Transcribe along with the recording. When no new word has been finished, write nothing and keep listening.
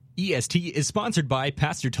EST is sponsored by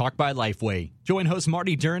Pastor Talk by Lifeway. Join host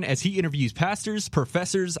Marty Dern as he interviews pastors,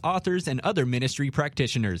 professors, authors, and other ministry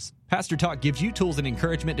practitioners. Pastor Talk gives you tools and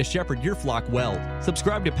encouragement to shepherd your flock well.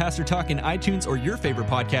 Subscribe to Pastor Talk in iTunes or your favorite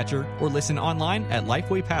podcatcher, or listen online at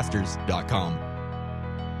lifewaypastors.com.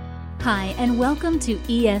 Hi, and welcome to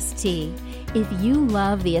EST. If you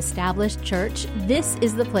love the established church, this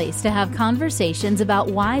is the place to have conversations about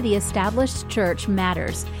why the established church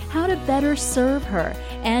matters, how to better serve her,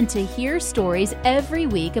 and to hear stories every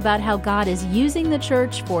week about how God is using the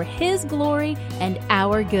church for His glory and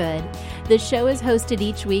our good. The show is hosted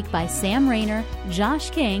each week by Sam Rainer, Josh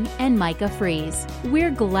King, and Micah Fries.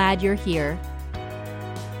 We're glad you're here.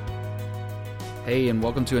 Hey, and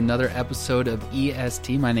welcome to another episode of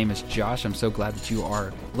EST. My name is Josh. I'm so glad that you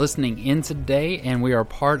are listening in today, and we are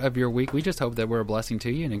part of your week. We just hope that we're a blessing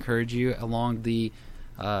to you and encourage you along the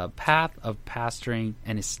path of pastoring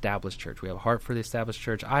an established church. We have a heart for the established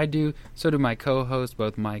church. I do. So do my co-hosts,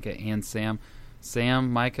 both Micah and Sam.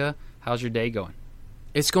 Sam, Micah, how's your day going?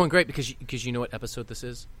 It's going great because you know what episode this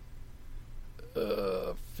is?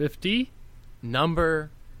 50? Number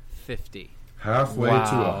 50. Halfway to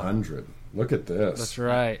 100. Look at this. That's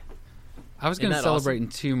right. I was going to celebrate awesome? in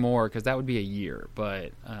 2 more because that would be a year,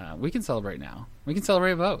 but we can celebrate now. We can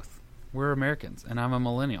celebrate both. We're Americans, and I'm a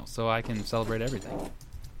millennial, so I can celebrate everything.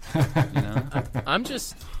 You know? I'm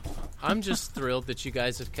just thrilled that you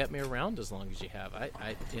guys have kept me around as long as you have.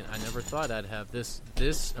 I never thought I'd have this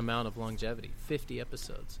amount of longevity, 50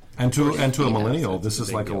 episodes. And to a millennial, that's this a is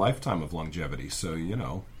big like deal. a lifetime of longevity. So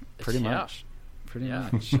Pretty Yeah. much. Pretty Yeah.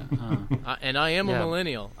 much. And I am a Yeah.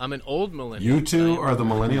 millennial. I'm an old millennial. you two are the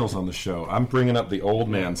millennials on the show. I'm bringing up the old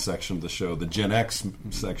man section of the show, the Gen X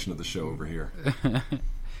section of the show over here.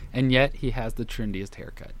 And yet he has the trendiest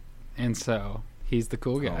haircut, and so he's the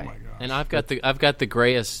cool guy. Oh my gosh! And I've got the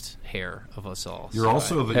grayest hair of us all. You're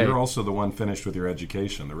so you're also the one finished with your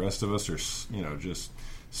education. The rest of us are just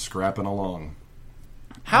scrapping along.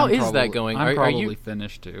 How I'm is probably- that going? I'm Are probably you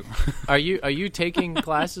finished too. are you taking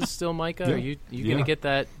classes still, Micah? Yeah. Are you Yeah. going to get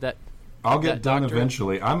that? I'll get that done doctorate?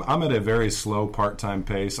 eventually. I'm at a very slow part-time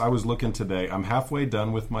pace. I was looking today. I'm halfway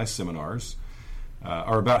done with my seminars,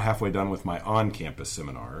 or about halfway done with my on-campus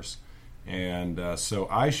seminars. And so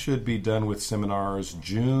I should be done with seminars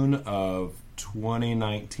June of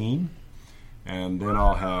 2019. And then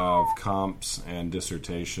I'll have comps and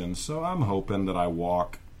dissertations. So I'm hoping that I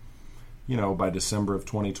walk, by December of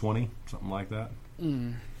 2020, something like that.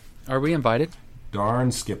 Are we invited?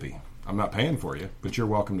 Darn Skippy. I'm not paying for you, but you're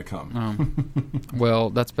welcome to come. Well,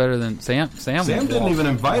 that's better than Sam. Sam Didn't even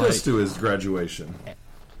invite us to his graduation.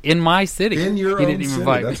 in my city. In your he own didn't even city.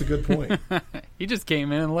 invite That's me. a good point. He just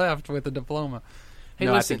came in and left with a diploma. Hey,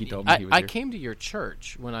 no, listen, I think he told me he was I here. came to your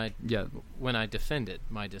church when I defended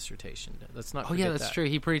my dissertation. Let's not. Oh forget yeah, that's that. true.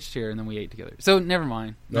 He preached here, and then we ate together. So never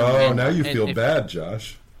mind. Oh, now you and feel if- bad,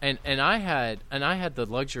 Josh. And I had the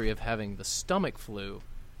luxury of having the stomach flu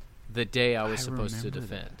the day I was supposed to remember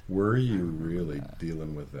defend. Were you really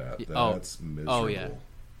dealing with that? Oh. That's miserable. Oh, yeah.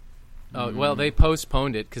 Oh well, they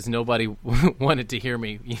postponed it because nobody wanted to hear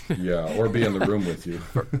me. Yeah, or be in the room with you.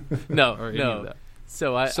 No, Or any no. of that.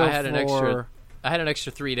 So I So had an for-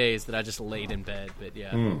 extra 3 days that I just laid in bed. But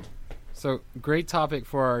yeah, So great topic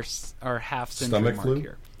for our half century Stomach mark flu?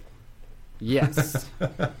 here. Yes.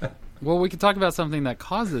 Well, we could talk about something that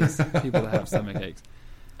causes people to have stomach aches.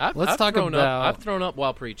 Let's talk thrown about- I've thrown up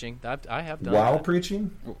while preaching. I have done While that.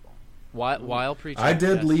 preaching? while preaching. I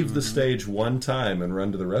did yes. leave the stage one time and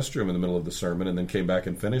run to the restroom in the middle of the sermon and then came back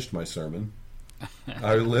and finished my sermon.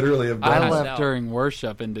 I literally have done I that. left out. during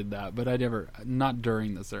worship and did that, but I never, not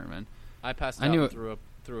during the sermon. I passed I out knew and it-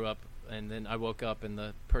 threw up, and then I woke up in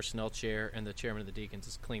the personnel chair, and the chairman of the deacons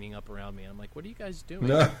is cleaning up around me. I'm like, "What are you guys doing?"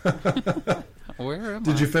 No. Where am I?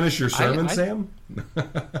 Did you finish your sermon, I- Sam?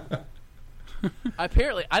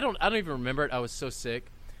 Apparently, I don't even remember it. I was so sick.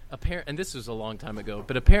 And this was a long time ago,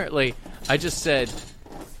 but apparently, I just said,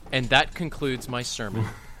 "And that concludes my sermon."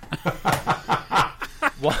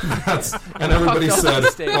 And everybody walked off said,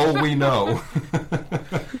 the stage. "Oh, we know."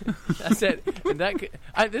 I said,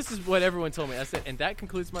 and this is what everyone told me. I said, and that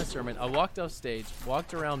concludes my sermon. I walked off stage,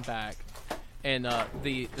 walked around back, and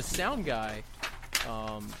the sound guy,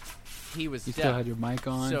 he was You deaf. still had your mic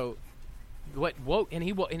on? So what woke and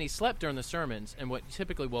he slept during the sermons, and what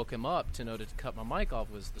typically woke him up to know to cut my mic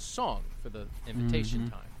off was the song for the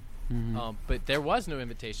invitation time. But there was no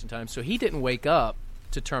invitation time, so he didn't wake up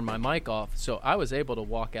to turn my mic off. So I was able to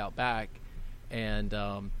walk out back, and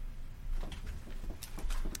I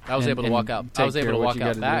was able to and walk out. I take was care able to of what walk you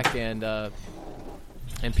out gotta back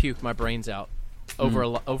and puke my brains out over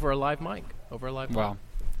a live mic. Over a live mic. Wow.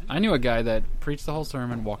 I knew a guy that preached the whole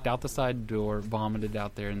sermon, walked out the side door, vomited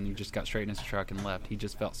out there, and he just got straight in his truck and left. He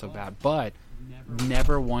just felt so bad. But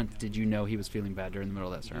never once did you know he was feeling bad during the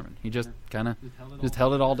middle of that sermon. He just kind of just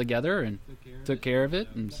held it all together and took care of it.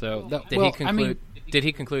 And so, did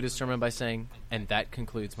he conclude his sermon by saying, "And that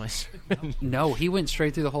concludes my sermon"? No, he went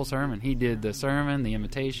straight through the whole sermon. He did the sermon, the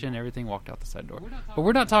invitation, everything, walked out the side door. But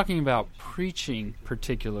we're not talking about preaching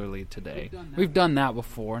particularly today. We've done that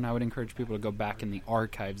before, and I would encourage people to go back in the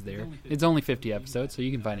archives there. It's only 50 episodes, so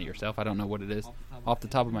you can find it yourself. I don't know what it is off the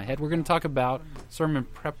top of my head. We're going to talk about sermon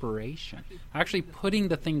preparation, actually putting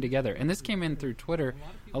the thing together. And this came in through Twitter.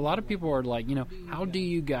 A lot of people are like, how do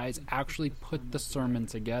you guys actually put the sermon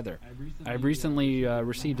together? I recently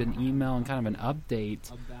received an email and kind of an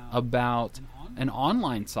update about an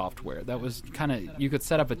online software that was kind of, you could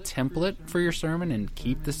set up a template for your sermon and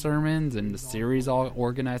keep the sermons and the series all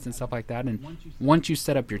organized and stuff like that. And once you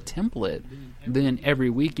set up your template, then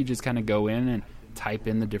every week you just kind of go in and type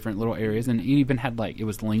in the different little areas, and it even had it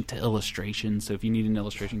was linked to illustrations, so if you need an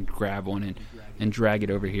illustration, grab one and drag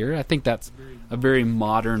it over here. I think that's a very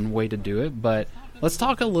modern way to do it, but let's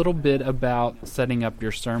talk a little bit about setting up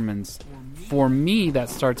your sermons. For me, that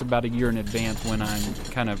starts about a year in advance when I'm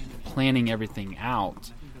kind of planning everything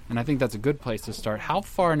out, and I think that's a good place to start. How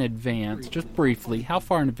far in advance, just briefly, how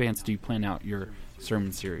far in advance do you plan out your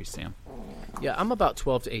sermon series, Sam? Yeah, I'm about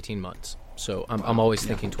 12 to 18 months, so I'm always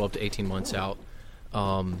thinking 12 to 18 months out.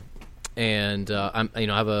 I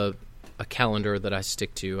have a calendar that I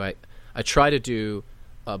stick to. I try to do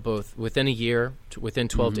both within a year, within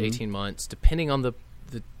 12 to 18 months, depending on the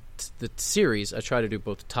series. I try to do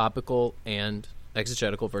both topical and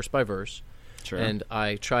exegetical, verse by verse. Sure. And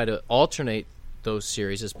I try to alternate those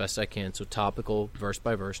series as best I can. So topical, verse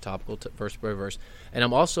by verse, topical, verse by verse. And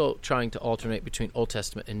I'm also trying to alternate between Old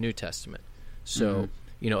Testament and New Testament. So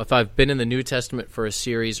if I've been in the New Testament for a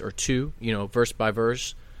series or two, verse by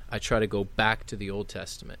verse, I try to go back to the Old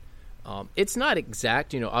Testament. It's not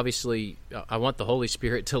exact. Obviously, I want the Holy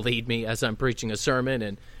Spirit to lead me as I'm preaching a sermon,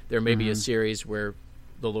 and there may be a series where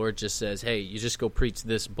the Lord just says, hey, you just go preach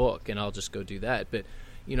this book, and I'll just go do that. But,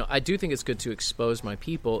 I do think it's good to expose my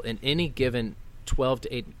people in any given 12 to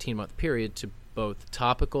 18-month period to both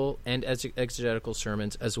topical and exegetical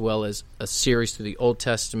sermons, as well as a series through the Old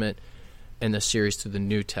Testament and the series through the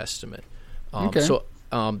New Testament. So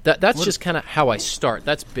that's just kind of how I start.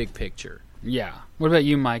 That's big picture. Yeah. What about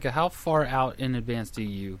you, Micah? How far out in advance do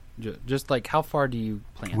you, just how far do you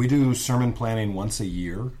plan? We do sermon planning once a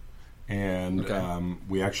year, and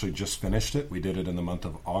we actually just finished it. We did it in the month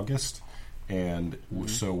of August, and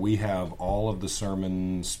so we have all of the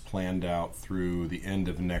sermons planned out through the end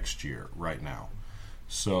of next year right now.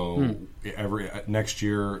 So next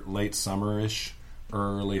year, late summer-ish,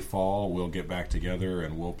 early fall, we'll get back together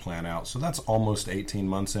and we'll plan out. So that's almost 18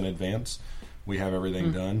 months in advance. We have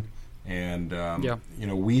everything done. And,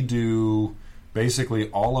 we do basically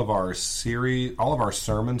all of our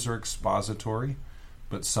sermons are expository,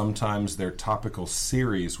 but sometimes they're topical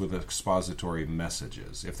series with expository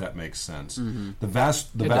messages, if that makes sense. The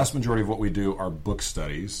vast majority of what we do are book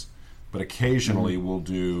studies, but occasionally we'll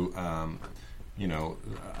do, a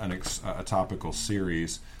topical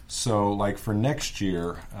series. So, for next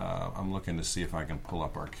year, I'm looking to see if I can pull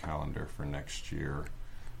up our calendar for next year.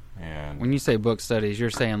 And when you say book studies, you're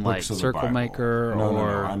saying Circle Maker, No,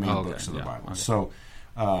 I mean books of the Bible. Okay. So,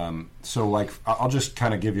 I'll just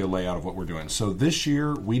kind of give you a layout of what we're doing. So this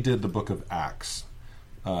year we did the book of Acts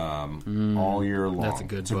all year long. That's a good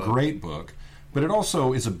book. It's a great book, but it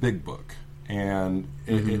also is a big book. And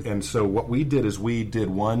and so what we did is we did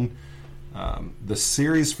one. The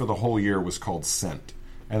series for the whole year was called Sent.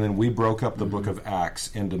 And then we broke up the book of Acts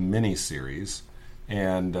into mini-series.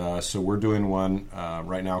 And so we're doing one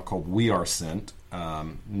right now called We Are Sent.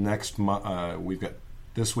 Next month, we've got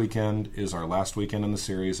this weekend is our last weekend in the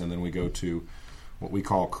series, and then we go to what we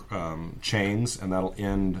call Chains, and that'll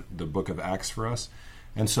end the book of Acts for us.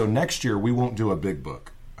 And so next year, we won't do a big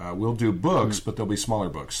book. We'll do books, but they'll be smaller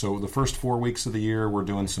books. So the first 4 weeks of the year, we're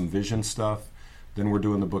doing some vision stuff. Then we're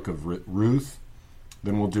doing the book of Ruth.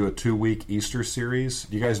 Then we'll do a 2-week Easter series.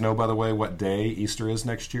 Do you guys know, by the way, what day Easter is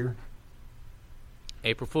next year?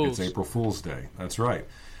 April Fool's. It's April Fool's Day. That's right.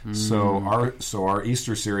 So our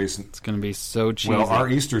Easter series. It's going to be so cheesy. Well, our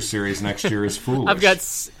Easter series next year is Foolish. I've got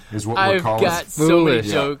so many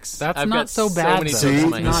jokes. That's not so bad. See,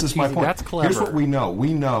 this is my point. That's clever. Here's what we know.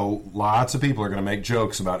 We know lots of people are going to make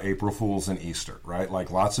jokes about April Fools and Easter, right? Like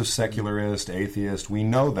lots of secularists, atheists. We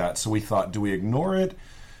know that. So we thought, do we ignore it?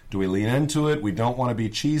 Do we lean into it? We don't want to be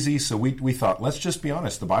cheesy. So we thought, let's just be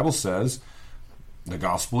honest. The Bible says the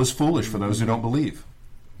gospel is foolish for those who don't believe.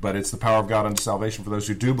 but it's the power of God unto salvation for those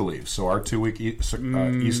who do believe. So our 2-week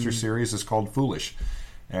Easter series is called Foolish.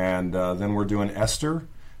 And then we're doing Esther.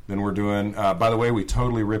 Then we're doing, by the way, we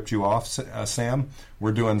totally ripped you off, Sam.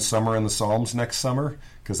 We're doing Summer in the Psalms next summer,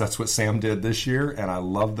 because that's what Sam did this year, and I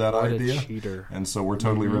love that idea. What a cheater. And so we're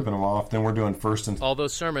totally ripping them off. Then we're doing first and... All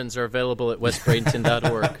those sermons are available at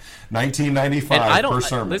westbradenton.org. $19.95 per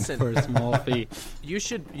sermon. Listen, For a small fee. You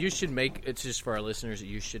should make, it's just for our listeners,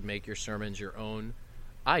 you should make your sermons your own.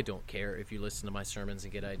 I don't care if you listen to my sermons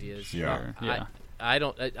and get ideas. Yeah. Yeah. I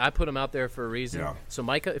don't. I put them out there for a reason. Yeah. So,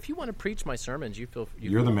 Micah, if you want to preach my sermons,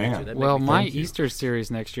 you're the man. Well, my Easter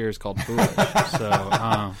series next year is called Foolish. So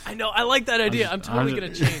I know. I like that idea. I'm totally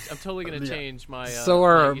going to change. I'm totally going to change my. So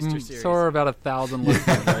my Easter series. are about 1,000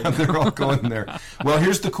 listeners. Right? They're all going there. Well,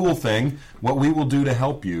 here's the cool thing. What we will do to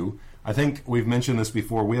help you, I think we've mentioned this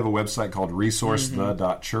before. We have a website called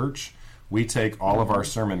resourcethe.church. We take all of our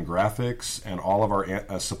sermon graphics and all of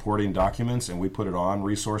our supporting documents, and we put it on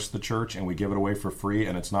Resource the Church, and we give it away for free,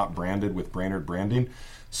 and it's not branded with Brainerd branding.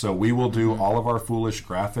 So we will do all of our Foolish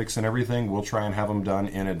graphics and everything. We'll try and have them done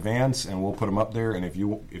in advance, and we'll put them up there. And if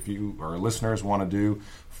you our listeners want to do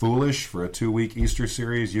Foolish for a 2-week Easter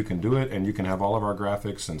series, you can do it, and you can have all of our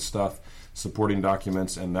graphics and stuff, supporting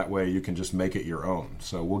documents, and that way you can just make it your own.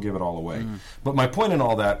 So we'll give it all away. But my point in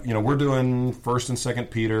all that, we're doing 1st and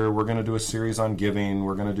 2nd Peter. We're going to do a series on giving.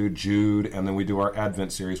 We're going to do Jude, and then we do our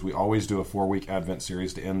Advent series. We always do a 4-week Advent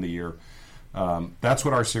series to end the year. That's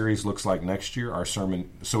what our series looks like next year, our sermon.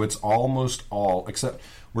 So it's almost all, except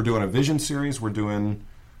we're doing a vision series, we're doing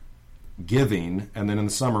giving, and then in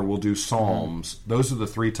the summer we'll do Psalms. Those are the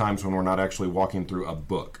 3 times when we're not actually walking through a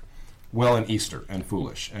book. Well, and Easter and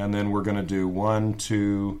Foolish. And then we're going to do 1,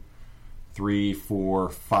 2, 3, 4,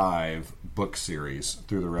 5 book series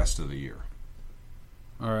through the rest of the year.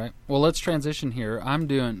 All right. Well, let's transition here. I'm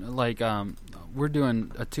doing, we're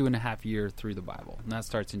doing a 2.5 year through the Bible, and that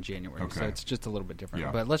starts in January. Okay. So it's just a little bit different.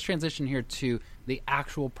 Yeah. But let's transition here to the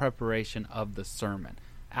actual preparation of the sermon,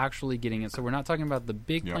 actually getting it. So we're not talking about the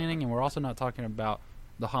big planning, and we're also not talking about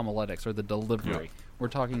the homiletics or the delivery. Yeah. We're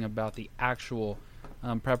talking about the actual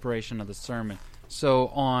preparation of the sermon. So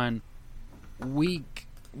on in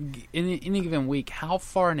any given week, how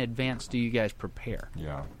far in advance do you guys prepare?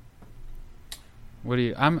 Yeah. What do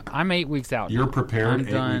you? I'm 8 weeks out. You're prepared I'm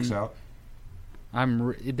 8 done. weeks out?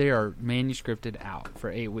 They are manuscripted out for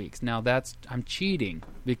 8 weeks. Now I'm cheating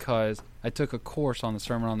because I took a course on the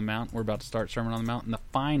Sermon on the Mount. We're about to start Sermon on the Mount, and the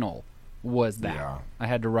final was that. Yeah. I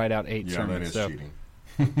had to write out 8 Yeah, sermons. that is cheating.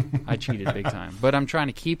 I cheated big time, but I'm trying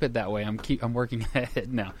to keep it that way. I'm working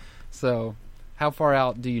ahead now. So, how far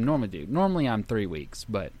out do you normally do? Normally, I'm 3 weeks,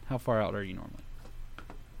 but how far out are you normally?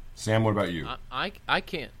 Sam, what about you? I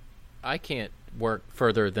can't work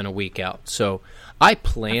further than a week out. So I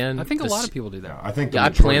plan. I think a lot of people do that. Yeah, I think. I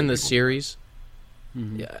plan the series.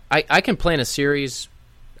 Mm-hmm. Yeah, I can plan a series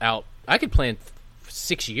out. I could plan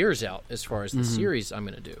 6 years out as far as the series I'm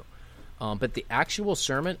going to do. But the actual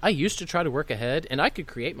sermon, I used to try to work ahead, and I could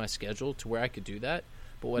create my schedule to where I could do that.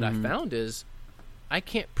 But what I found is I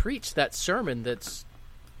can't preach that sermon that's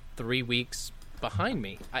 3 weeks behind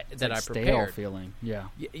me I prepared. Stale feeling, yeah.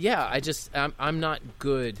 Yeah, I'm not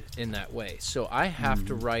good in that way. So I have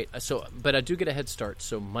to write. But I do get a head start.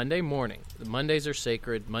 So Monday morning, the Mondays are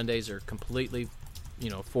sacred. Mondays are completely,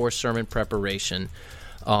 for sermon preparation.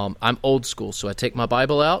 I'm old school, so I take my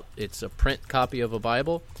Bible out. It's a print copy of a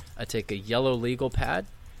Bible. I take a yellow legal pad,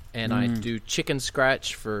 and I do chicken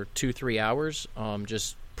scratch for 2-3 hours,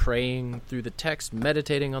 just praying through the text,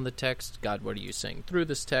 meditating on the text. God, what are you saying through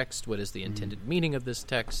this text? What is the intended meaning of this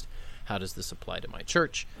text? How does this apply to my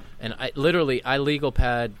church? And I legal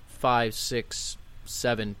pad 5, 6,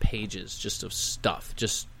 7 pages just of stuff,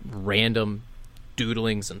 just random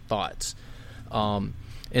doodlings and thoughts. And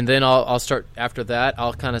then I'll start after that.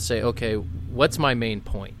 I'll kind of say, okay, what's my main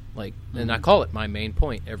point? And I call it my main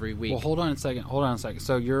point every week. Well, hold on a second.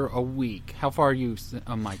 So you're a week. How far are you,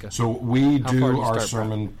 Micah? So we do our start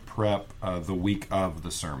sermon prep the week of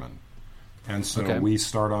the sermon. And so we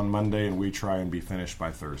start on Monday, and we try and be finished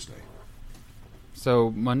by Thursday.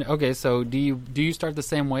 So Monday. Okay. So do you start the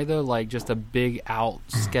same way though? Like just a big out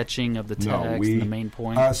sketching of the text and the main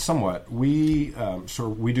point. Somewhat. We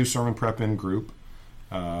do sermon prep in group.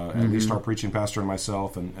 At least our preaching pastor and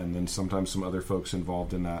myself, and then sometimes some other folks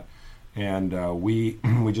involved in that. And we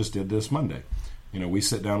just did this Monday. We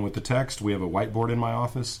sit down with the text. We have a whiteboard in my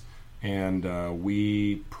office, and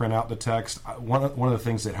we print out the text. One of the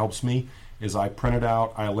things that helps me is I print it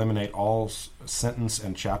out. I eliminate all sentence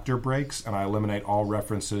and chapter breaks, and I eliminate all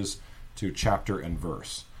references to chapter and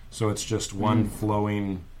verse. So it's just one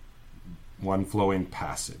flowing one flowing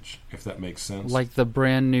passage, if that makes sense. Like the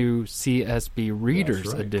brand new CSB Reader's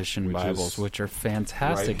That's right, Edition Bibles, which are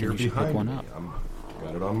fantastic, right and you should pick one up. I've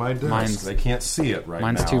got it on my desk. They can't see it right now.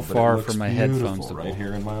 Mine's too but far it looks for my beautiful headphones to right pull.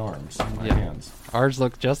 here in my arms, my hands. Ours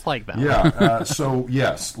look just like that. Yeah, so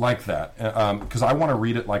yes, like that. Because I want to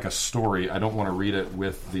read it like a story. I don't want to read it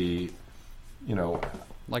with the,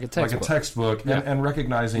 like a textbook. and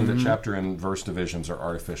recognizing that chapter and verse divisions are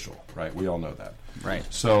artificial, right? We all know that. Right.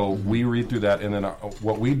 So we read through that, and then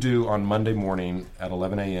what we do on Monday morning at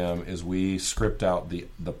 11 a.m. is we script out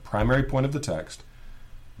the primary point of the text,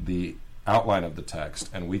 the outline of the text,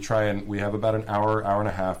 and we have about an hour and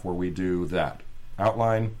a half where we do that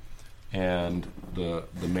outline and the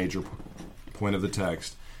major point of the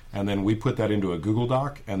text, and then we put that into a Google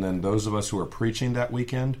Doc, and then those of us who are preaching that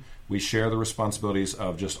weekend, we share the responsibilities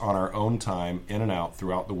of just on our own time, in and out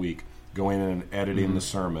throughout the week, going in and editing the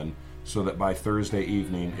sermon, so that by Thursday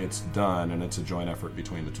evening it's done, and it's a joint effort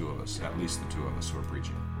between the two of us, at least the two of us who are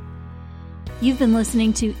preaching. You've been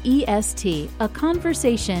listening to EST, a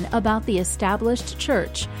conversation about the established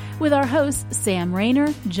church, with our hosts Sam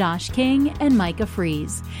Rayner, Josh King, and Micah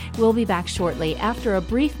Fries. We'll be back shortly after a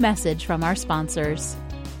brief message from our sponsors.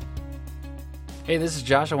 Hey, this is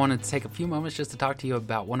Josh. I wanted to take a few moments just to talk to you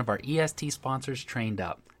about one of our EST sponsors, Trained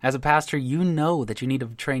Up. As a pastor, you know that you need to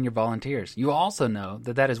train your volunteers. You also know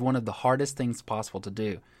that that is one of the hardest things possible to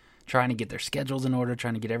do. Trying to get their schedules in order,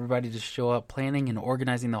 trying to get everybody to show up, planning and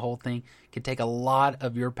organizing the whole thing can take a lot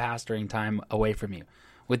of your pastoring time away from you.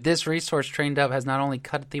 With this resource, Trained Up has not only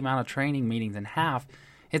cut the amount of training meetings in half,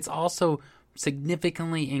 it's also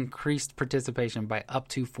significantly increased participation by up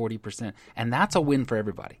to 40%. And that's a win for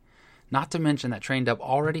everybody. Not to mention that Trained Up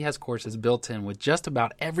already has courses built in with just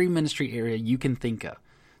about every ministry area you can think of.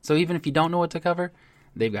 So even if you don't know what to cover,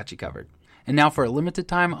 they've got you covered. And now for a limited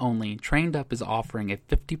time only, Trained Up is offering a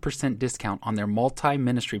 50% discount on their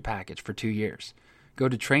multi-ministry package for 2 years. Go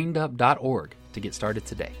to trainedup.org to get started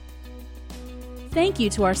today. Thank you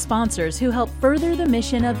to our sponsors who help further the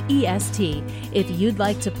mission of EST. If you'd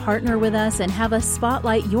like to partner with us and have us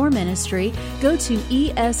spotlight your ministry, go to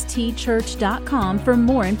estchurch.com for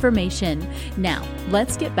more information. Now,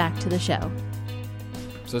 let's get back to the show.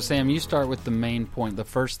 So Sam, you start with the main point. The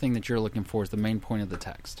first thing that you're looking for is the main point of the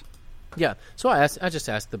text. Yeah, so I just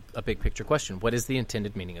asked a big picture question. What is the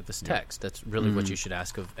intended meaning of this text? That's really what you should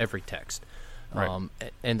ask of every text. Right.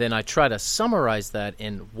 And then I try to summarize that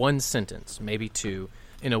in one sentence, maybe two,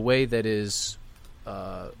 in a way that is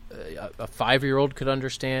a 5-year-old could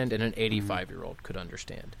understand and an 85-year-old could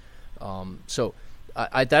understand. So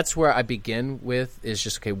that's where I begin with is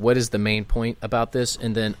just, okay, what is the main point about this?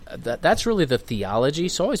 And then that's really the theology.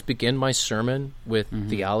 So I always begin my sermon with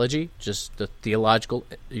theology, just the theological,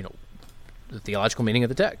 the theological meaning of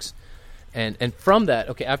the text. And from that,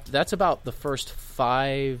 okay, after that's about the first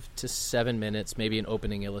 5 to 7 minutes, maybe an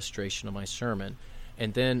opening illustration of my sermon.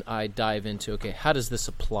 And then I dive into, okay, how does this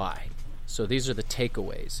apply? So these are the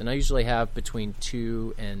takeaways. And I usually have between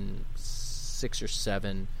 2 and 6 or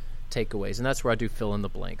 7 takeaways. And that's where I do fill in the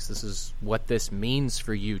blanks. This is what this means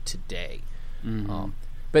for you today.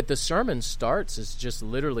 But the sermon starts as just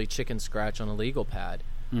literally chicken scratch on a legal pad.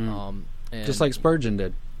 And Just like Spurgeon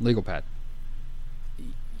did, legal pad.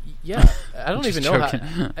 Yeah, I don't even know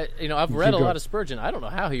how. I've read a lot of Spurgeon. I don't know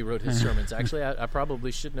how he wrote his sermons. Actually, I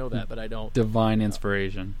probably should know that, but I don't. Divine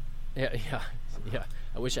inspiration. Yeah.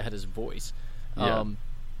 I wish I had his voice. Yeah.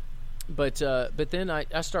 But then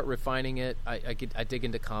I start refining it. I dig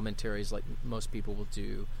into commentaries like most people will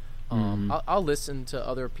do. I'll listen to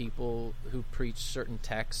other people who preach certain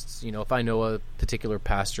texts. If I know a particular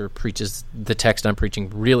pastor preaches the text I'm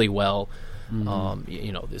preaching really well.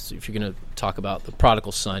 If you're going to talk about the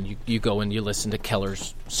prodigal son, you go and you listen to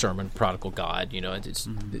Keller's sermon, Prodigal God.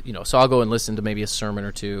 So I'll go and listen to maybe a sermon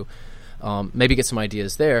or two, maybe get some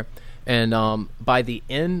ideas there, and by the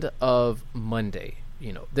end of Monday,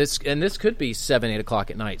 this could be 7-8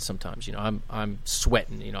 o'clock at night. Sometimes, I'm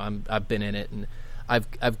sweating. I've been in it, and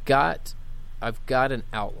I've got an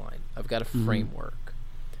outline. I've got a framework,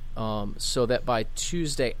 so that by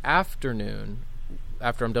Tuesday afternoon,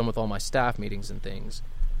 after I'm done with all my staff meetings and things,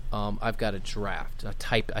 I've got a draft. I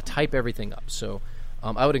type everything up. So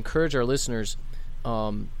I would encourage our listeners,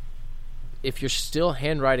 if you're still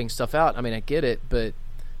handwriting stuff out, I get it, but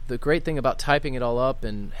the great thing about typing it all up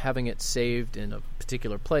and having it saved in a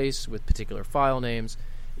particular place with particular file names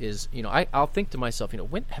is, I'll think to myself,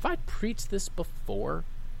 when have I preached this before?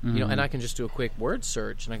 And I can just do a quick word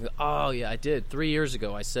search, and I can go, oh, yeah, I did. 3 years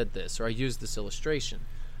ago I said this, or I used this illustration.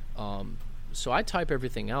 So I type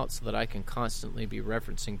everything out so that I can constantly be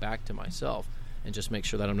referencing back to myself. and just make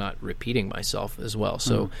sure that I'm not repeating myself as well.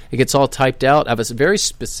 So it gets all typed out. I have a very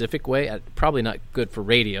specific way. Probably not good for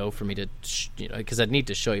radio for me to, because I'd need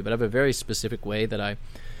to show you. But I have a very specific way that I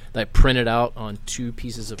print it out on 2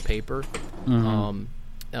 pieces of paper,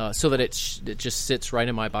 so that it just sits right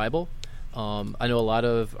in my Bible. I know a lot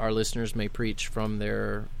of our listeners may preach from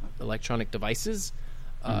their electronic devices.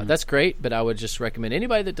 That's great, but I would just recommend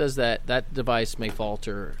anybody that does that device may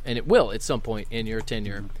falter, and it will at some point in your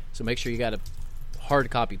tenure. So make sure you got a hard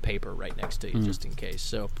copy paper right next to you, just in case.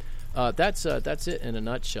 So that's it in a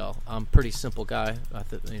nutshell. I'm a pretty simple guy.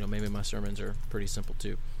 Maybe my sermons are pretty simple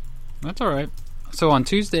too. That's all right. So on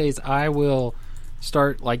Tuesdays, I will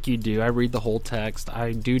start like you do. I read the whole text.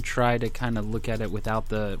 I do try to kind of look at it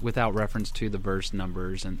without reference to the verse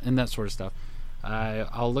numbers and that sort of stuff.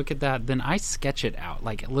 I'll look at that. Then I sketch it out,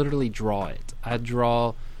 like literally draw it. I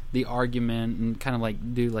draw the argument and kind of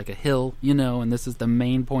like do like a hill, and this is the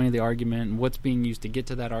main point of the argument and what's being used to get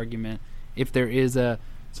to that argument. If there is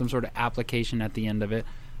some sort of application at the end of it,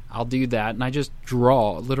 I'll do that. And I just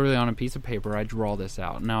draw, literally on a piece of paper, I draw this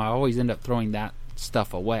out. Now, I always end up throwing that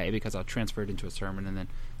stuff away because I'll transfer it into a sermon and then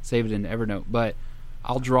save it into Evernote. But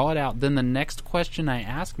I'll draw it out. Then the next question I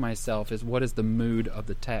ask myself is, what is the mood of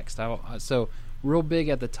the text? So real big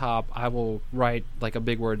at the top, I will write like a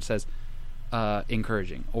big word that says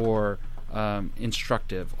encouraging or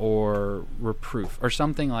instructive or reproof or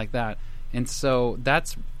something like that. And so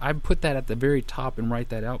I put that at the very top and write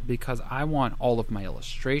that out because I want all of my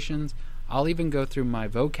illustrations. I'll even go through my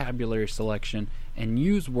vocabulary selection and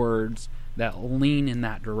use words that lean in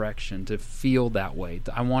that direction to feel that way.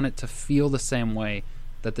 I want it to feel the same way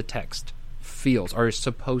that the text feels or is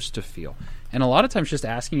supposed to feel. And a lot of times just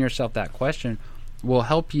asking yourself that question will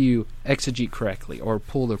help you exegete correctly or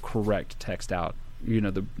pull the correct text out,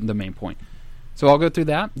 the main point. So I'll go through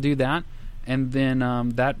that, do that, and then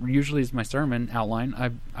that usually is my sermon outline.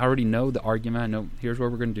 I already know the argument. I know here's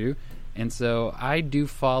what we're going to do. And so I do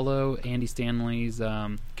follow Andy Stanley's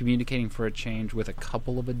Communicating for a Change with a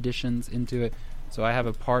couple of additions into it. So I have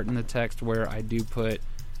a part in the text where I do put,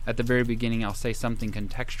 at the very beginning, I'll say something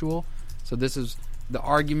contextual. So this is the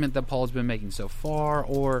argument that Paul's been making so far,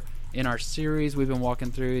 or in our series we've been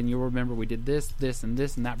walking through, and you'll remember we did this, this, and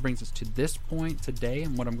this, and that brings us to this point today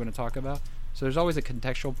and what I'm going to talk about. So there's always a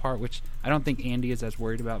contextual part, which I don't think Andy is as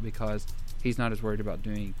worried about because he's not as worried about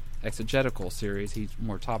doing exegetical series. He's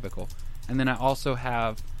more topical. And then I also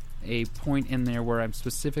have a point in there where I'm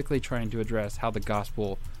specifically trying to address how the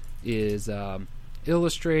gospel is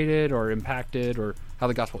illustrated or impacted, or how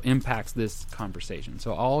the gospel impacts this conversation.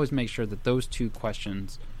 So I'll always make sure that those 2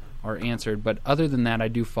 questions are answered. But other than that, I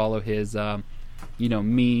do follow his,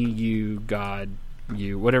 me, you, God,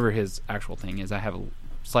 you, whatever his actual thing is. I have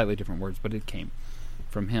slightly different words, but it came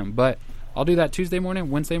from him. But I'll do that Tuesday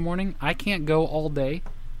morning, Wednesday morning. I can't go all day.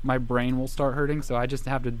 My brain will start hurting, so I just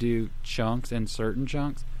have to do chunks and certain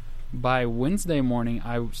chunks. By Wednesday morning,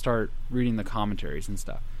 I start reading the commentaries and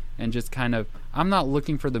stuff. And just kind of, I'm not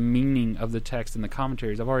looking for the meaning of the text in the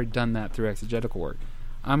commentaries. I've already done that through exegetical work.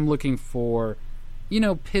 I'm looking for,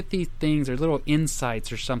 pithy things or little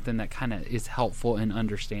insights or something that kind of is helpful in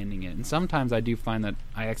understanding it. And sometimes I do find that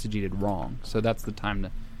I exegeted wrong. So that's the time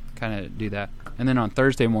to kind of do that. And then on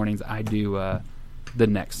Thursday mornings, I do the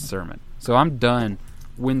next sermon. So I'm done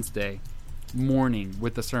Wednesday morning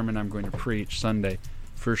with the sermon I'm going to preach Sunday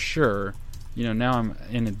for sure. Now I'm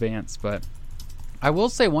in advance, but I will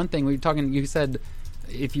say one thing. You said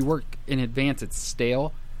if you work in advance, it's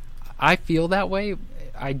stale. I feel that way.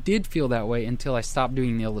 I did feel that way until I stopped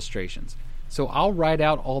doing the illustrations. So I'll write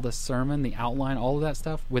out all the sermon, the outline, all of that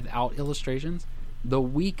stuff without illustrations. The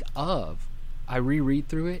week of, I reread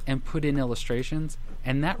through it and put in illustrations,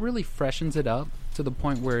 and that really freshens it up to the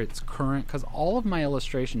point where it's current, because all of my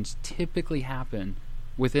illustrations typically happen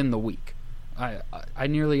within the week. I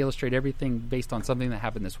nearly illustrate everything based on something that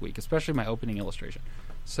happened this week, especially my opening illustration.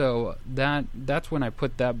 So that's when I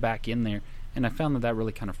put that back in there, and I found that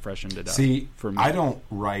really kind of freshened it up. See, for me. I don't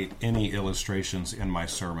write any illustrations in my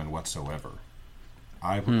sermon whatsoever.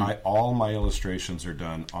 All my illustrations are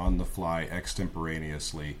done on the fly,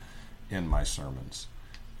 extemporaneously, in my sermons,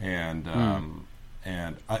 and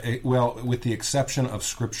with the exception of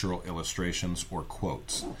scriptural illustrations or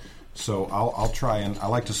quotes. So I'll try, and I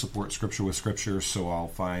like to support scripture with scripture, so I'll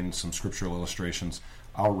find some scriptural illustrations.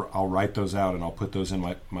 I'll write those out and I'll put those in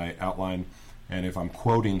my outline. And if I'm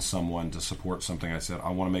quoting someone to support something I said,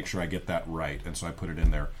 I want to make sure I get that right, and so I put it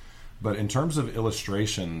in there. But in terms of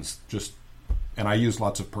illustrations, just and I use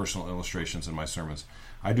lots of personal illustrations in my sermons.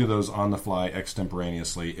 I do those on the fly,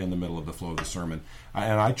 extemporaneously, in the middle of the flow of the sermon.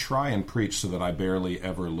 And I try and preach so that I barely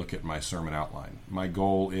ever look at my sermon outline. My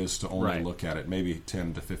goal is to only look at it maybe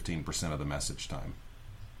 10 to 15% of the message time.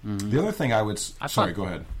 Mm-hmm. The other thing I would... Sorry, go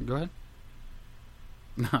ahead. Go ahead.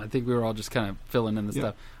 No, I think we were all just kind of filling in the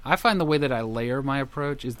stuff. I find the way that I layer my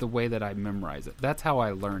approach is the way that I memorize it. That's how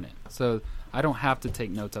I learn it. So I don't have to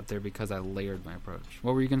take notes up there because I layered my approach.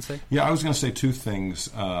 What were you going to say? Yeah, I was going to say two things.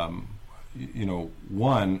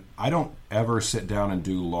 One, I don't ever sit down and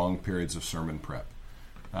do long periods of sermon prep.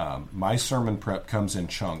 My sermon prep comes in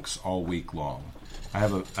chunks all week long. I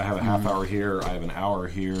have a half hour here. I have an hour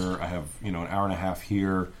here. I have an hour and a half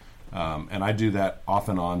here, and I do that off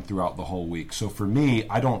and on throughout the whole week. So for me,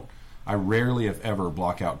 I rarely, if ever,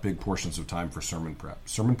 block out big portions of time for sermon prep.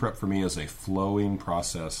 Sermon prep for me is a flowing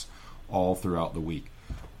process all throughout the week.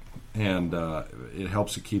 And it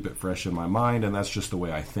helps to keep it fresh in my mind, and that's just the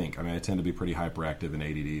way I think. I mean, I tend to be pretty hyperactive and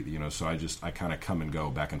ADD, so I kind of come and go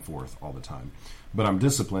back and forth all the time. But I'm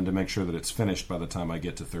disciplined to make sure that it's finished by the time I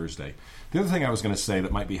get to Thursday. The other thing I was going to say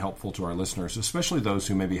that might be helpful to our listeners, especially those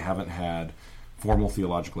who maybe haven't had formal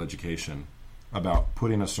theological education, about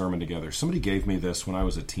putting a sermon together. Somebody gave me this when I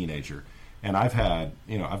was a teenager, and I've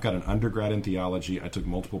got an undergrad in theology. I took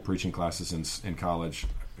multiple preaching classes in college.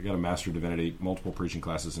 I got a Master of Divinity, multiple preaching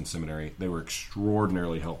classes in seminary. They were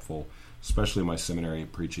extraordinarily helpful, especially my seminary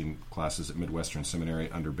preaching classes at Midwestern Seminary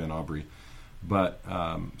under Ben Aubrey. But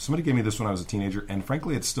somebody gave me this when I was a teenager, and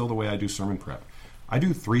frankly, it's still the way I do sermon prep. I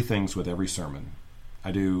do three things with every sermon.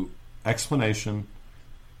 I do explanation,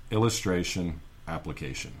 illustration,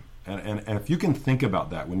 application. And if you can think about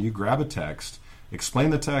that, when you grab a text, explain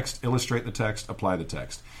the text, illustrate the text, apply the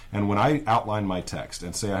text. And when I outline my text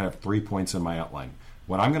and say I have 3 points in my outline,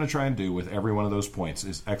 what I'm going to try and do with every one of those points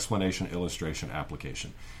is explanation, illustration,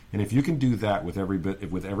 application. And if you can do that with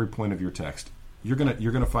every point of your text, you're going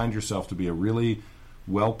to find yourself to be a really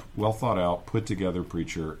well thought out, put together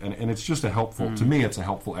preacher. And it's just a helpful, to me, it's a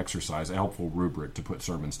helpful exercise, a helpful rubric to put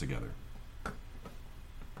sermons together.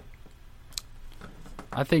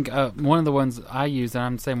 I think one of the ones I use, and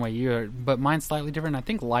I'm the same way you are, but mine's slightly different. I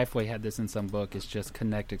think Lifeway had this in some book, is just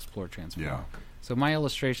connect, explore, transform. Yeah. So my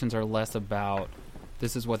illustrations are less about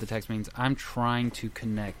this is what the text means. I'm trying to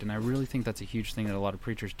connect, and I really think that's a huge thing that a lot of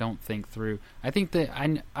preachers don't think through. I think that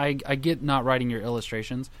I get not writing your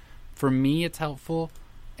illustrations. For me, it's helpful,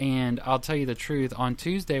 and I'll tell you the truth. On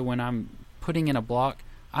Tuesday, when I'm putting in a block,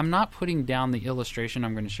 I'm not putting down the illustration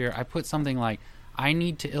I'm going to share. I put something like, I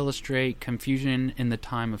need to illustrate confusion in the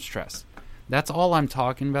time of stress. That's all I'm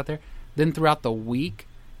talking about there. Then throughout the week,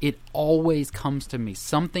 it always comes to me.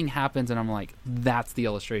 Something happens, and I'm like, that's the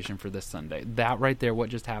illustration for this Sunday. That right there, what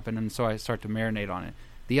just happened, and so I start to marinate on it.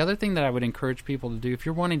 The other thing that I would encourage people to do, if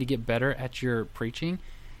you're wanting to get better at your preaching,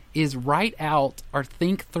 is write out or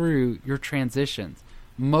think through your transitions.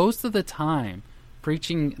 Most of the time,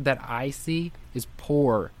 preaching that I see is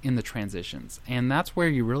poor in the transitions, and that's where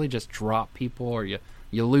you really just drop people or you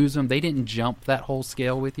lose them. They didn't jump that whole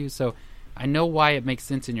scale with you, so I know why it makes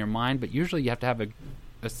sense in your mind, but usually you have to have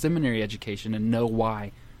a seminary education and know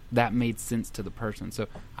why that made sense to the person. So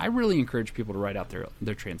I really encourage people to write out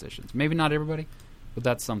their transitions. Maybe not everybody, but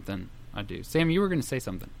that's something I do. Sam, you were going to say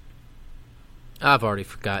something. I've already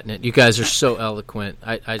forgotten it. You guys are so eloquent.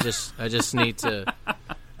 I just need to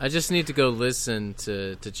go listen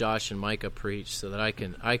to Josh and Micah preach so that I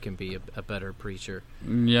can be a better preacher.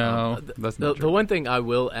 No, that's not true. The one thing I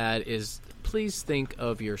will add is please think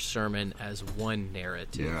of your sermon as one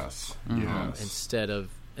narrative. Yes.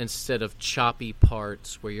 Instead of choppy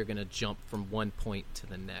parts where you're going to jump from one point to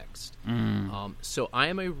the next. So I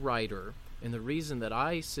am a writer, and the reason that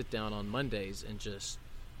I sit down on Mondays and just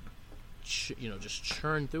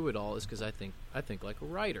churn through it all is because I think like a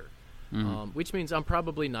writer. Which means I'm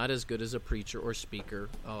probably not as good as a preacher or speaker,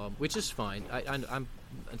 which is fine. I'm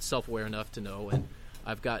self-aware enough to know, and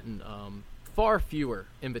I've gotten far fewer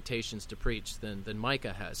invitations to preach than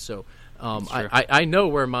Micah has. So I know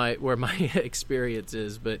where my experience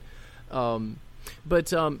is, but I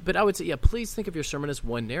would say, please think of your sermon as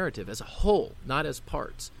one narrative, as a whole, not as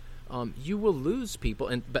parts. You will lose people,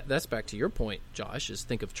 and that's back to your point, Josh, is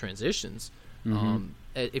think of transitions.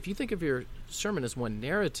 If you think of your sermon as one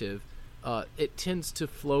narrative, it tends to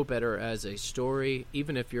flow better as a story,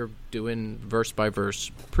 even if you're doing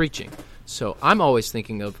verse-by-verse preaching. So I'm always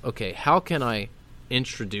thinking of, okay, how can I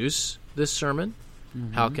introduce this sermon?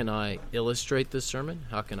 How can I illustrate this sermon?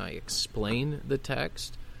 How can I explain the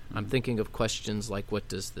text? I'm thinking of questions like, what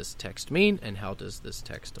does this text mean, and how does this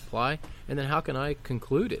text apply? And then how can I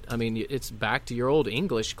conclude it? I mean, it's back to your old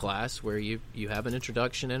English class where you have an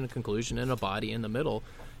introduction and a conclusion and a body in the middle.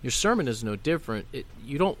 Your sermon is no different.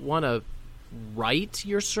 You don't want to write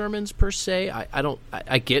your sermons per se.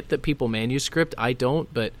 I get that people manuscript. I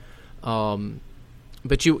don't, but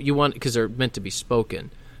you want, because they're meant to be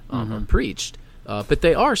spoken or preached. But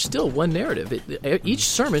they are still one narrative. Each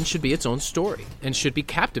sermon should be its own story and should be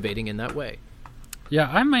captivating in that way. Yeah,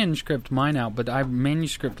 I manuscript mine out, but I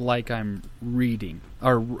manuscript like I'm reading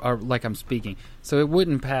or like I'm speaking. So it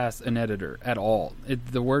wouldn't pass an editor at all.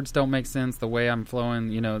 The words don't make sense, the way I'm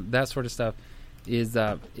flowing, that sort of stuff is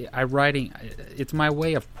it's my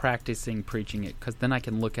way of practicing preaching it, because then I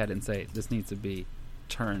can look at it and say, this needs to be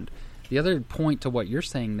turned. The other point to what you're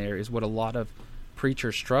saying there is what a lot of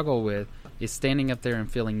preachers struggle with, is standing up there and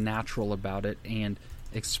feeling natural about it and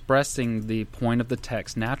expressing the point of the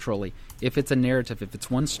text naturally. If it's a narrative, if it's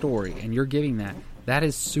one story, and you're giving that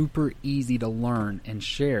is super easy to learn and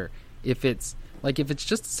share. If it's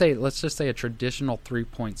just let's just say a traditional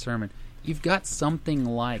 3-point sermon, you've got something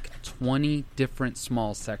like 20 different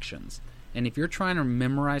small sections. And if you're trying to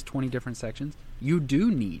memorize 20 different sections, you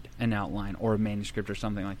do need an outline or a manuscript or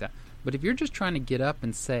something like that. But if you're just trying to get up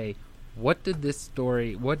and say, what does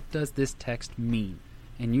this text mean?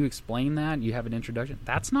 And you explain that, you have an introduction.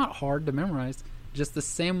 That's not hard to memorize. Just the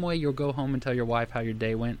same way you'll go home and tell your wife how your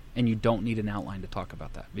day went, and you don't need an outline to talk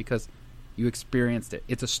about that because you experienced it.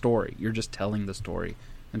 It's a story. You're just telling the story.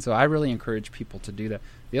 And so I really encourage people to do that.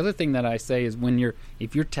 The other thing that I say is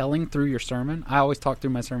if you're telling through your sermon, I always talk through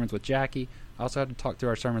my sermons with Jackie. I also have to talk through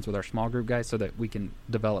our sermons with our small group guys so that we can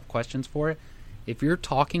develop questions for it. If you're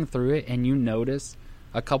talking through it and you notice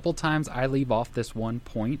a couple times I leave off this one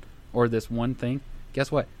point or this one thing,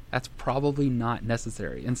 guess what? That's probably not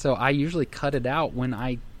necessary. And so I usually cut it out when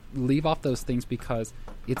I leave off those things because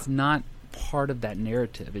it's not part of that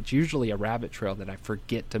narrative. It's usually a rabbit trail that I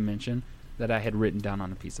forget to mention that I had written down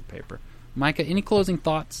on a piece of paper. Micah, any closing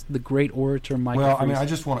thoughts? The great orator, Micah. Well, I mean, I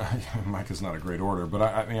just want to... Micah's not a great orator, but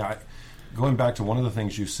I going back to one of the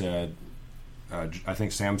things you said, I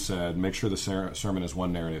think Sam said, make sure the sermon is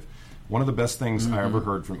one narrative. One of the best things I ever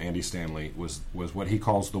heard from Andy Stanley was what he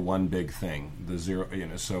calls the one big thing, the zero.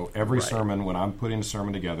 So every sermon, when I'm putting a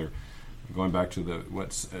sermon together, going back to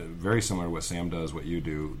what's very similar to what Sam does, what you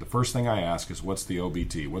do, the first thing I ask is, what's the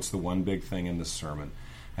OBT? What's the one big thing in this sermon?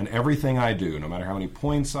 And everything I do, no matter how many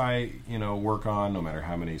points I work on, no matter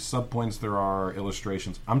how many subpoints there are,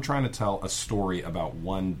 illustrations, I'm trying to tell a story about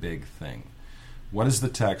one big thing. What is the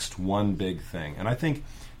text? One big thing. And I think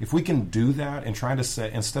if we can do that and try to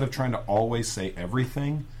say, instead of trying to always say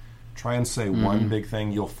everything, try and say one big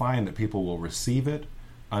thing, you'll find that people will receive it,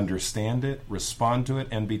 understand it, respond to it,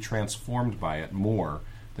 and be transformed by it more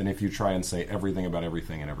than if you try and say everything about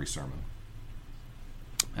everything in every sermon.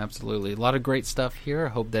 Absolutely. A lot of great stuff here. I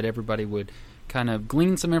hope that everybody would kind of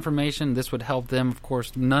glean some information. This would help them. Of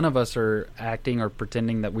course, none of us are acting or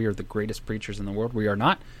pretending that we are the greatest preachers in the world. We are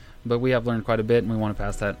not. But we have learned quite a bit, and we want to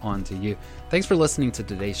pass that on to you. Thanks for listening to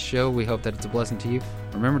today's show. We hope that it's a blessing to you.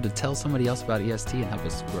 Remember to tell somebody else about EST and help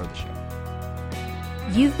us grow the show.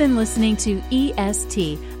 You've been listening to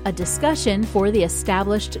EST, a discussion for the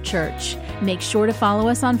established church. Make sure to follow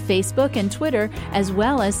us on Facebook and Twitter, as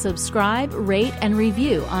well as subscribe, rate, and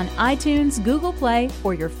review on iTunes, Google Play,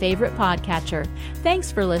 or your favorite podcatcher.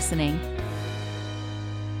 Thanks for listening.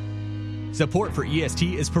 Support for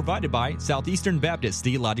EST is provided by Southeastern Baptist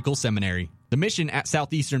Theological Seminary. The mission at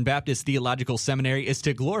Southeastern Baptist Theological Seminary is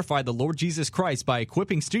to glorify the Lord Jesus Christ by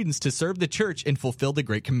equipping students to serve the church and fulfill the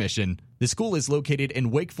Great Commission. The school is located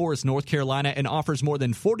in Wake Forest, North Carolina, and offers more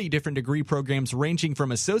than 40 different degree programs ranging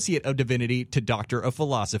from Associate of Divinity to Doctor of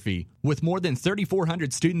Philosophy. With more than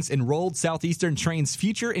 3,400 students enrolled, Southeastern trains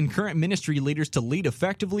future and current ministry leaders to lead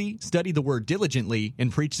effectively, study the Word diligently,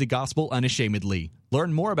 and preach the gospel unashamedly.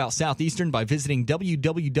 Learn more about Southeastern by visiting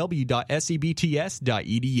www.sebts.edu.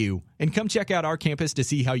 And come check out our campus to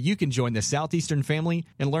see how you can join the Southeastern family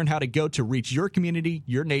and learn how to go to reach your community,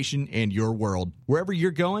 your nation, and your world. Wherever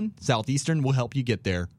you're going, Southeastern will help you get there.